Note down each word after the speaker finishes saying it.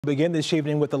Begin this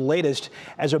evening with the latest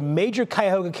as a major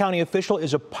Cuyahoga County official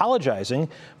is apologizing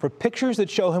for pictures that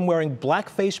show him wearing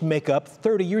blackface makeup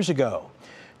 30 years ago.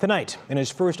 Tonight, in his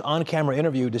first on-camera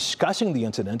interview discussing the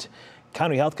incident,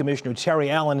 County Health Commissioner Terry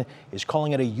Allan is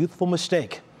calling it a youthful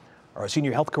mistake. Our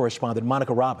senior health correspondent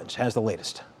Monica Robbins has the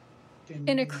latest.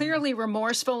 In a clearly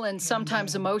remorseful and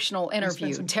sometimes emotional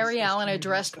interview, Terry Allan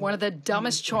addressed one of the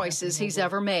dumbest choices he's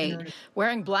ever made,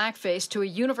 wearing blackface to a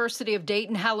University of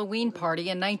Dayton Halloween party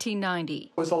in 1990.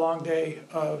 It was a long day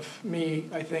of me,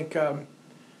 I think,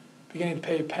 beginning to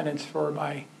pay penance for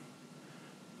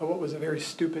what was a very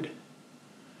stupid,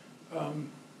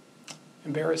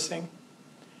 embarrassing,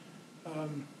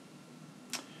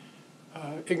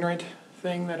 ignorant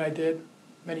thing that I did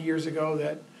many years ago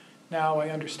that now I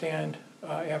understand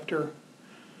after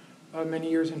many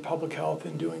years in public health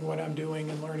and doing what I'm doing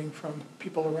and learning from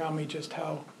people around me just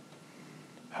how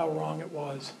wrong it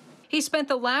was. He spent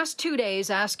the last 2 days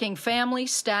asking family,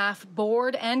 staff,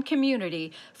 board, and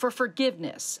community for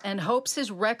forgiveness and hopes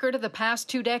his record of the past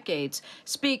 2 decades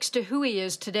speaks to who he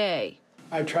is today.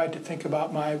 I've tried to think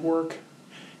about my work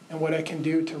and what I can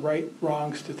do to right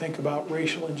wrongs, to think about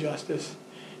racial injustice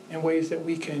and ways that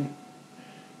we can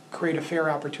create a fair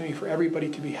opportunity for everybody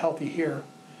to be healthy here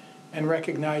and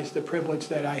recognize the privilege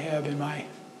that I have in my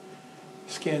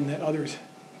skin that others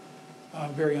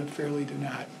very unfairly do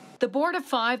not. The Board of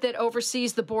 5 that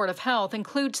oversees the Board of Health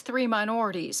includes 3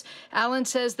 minorities. Allan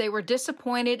says they were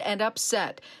disappointed and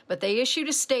upset, but they issued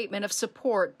a statement of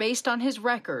support based on his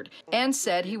record and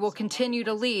said he will continue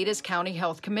to lead as County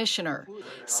Health Commissioner.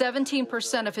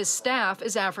 17% of his staff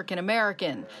is African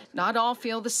American. Not all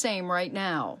feel the same right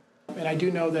now. And I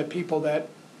do know that people that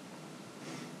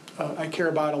I care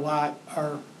about a lot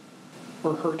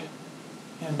were hurt,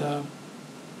 and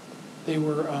they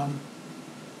were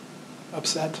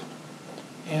upset,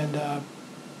 and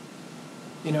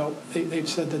they've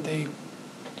said that they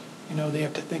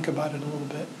have to think about it a little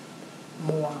bit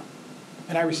more,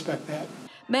 and I respect that.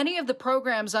 Many of the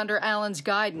programs under Allan's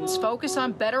guidance focus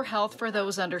on better health for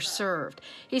those underserved.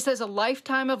 He says a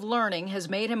lifetime of learning has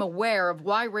made him aware of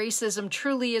why racism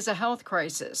truly is a health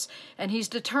crisis, and he's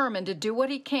determined to do what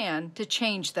he can to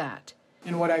change that.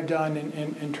 And what I've done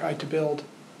and tried to build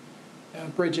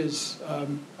bridges,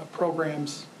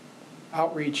 programs,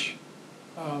 outreach,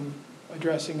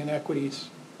 addressing inequities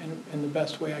in the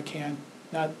best way I can.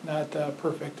 Not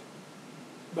perfect,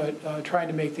 but trying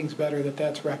to make things better,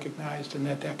 that's recognized and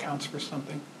that counts for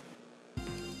something.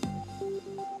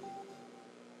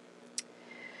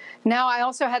 Now, I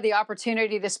also had the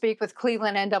opportunity to speak with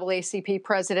Cleveland NAACP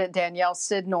President Danielle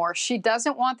Sidnor. She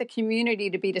doesn't want the community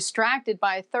to be distracted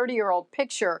by a 30-year-old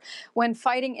picture when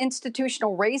fighting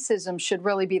institutional racism should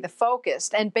really be the focus.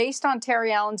 And based on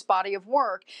Terry Allan's body of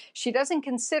work, she doesn't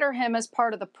consider him as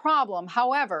part of the problem.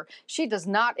 However, she does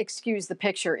not excuse the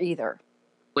picture either.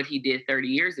 What he did 30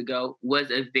 years ago was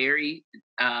a very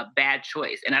bad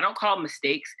choice. And I don't call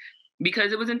mistakes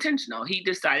because it was intentional. He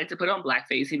decided to put on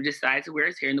blackface. He decided to wear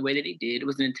his hair in the way that he did. It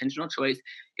was an intentional choice.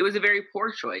 It was a very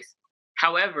poor choice.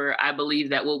 However, I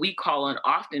believe that what we call on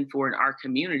often for in our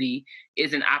community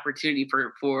is an opportunity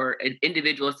for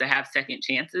individuals to have second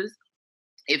chances.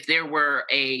 If there were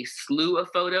a slew of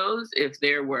photos, if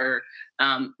there were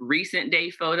recent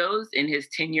day photos in his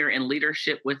tenure and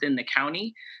leadership within the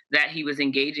county that he was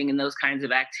engaging in those kinds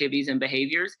of activities and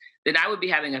behaviors, then I would be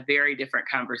having a very different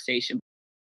conversation.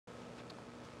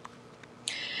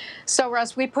 So,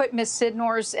 Russ, we put Ms.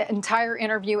 Sidnor's entire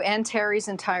interview and Terry's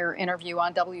entire interview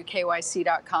on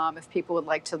WKYC.com if people would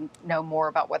like to know more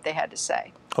about what they had to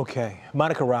say. Okay.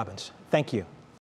 Monica Robbins, thank you.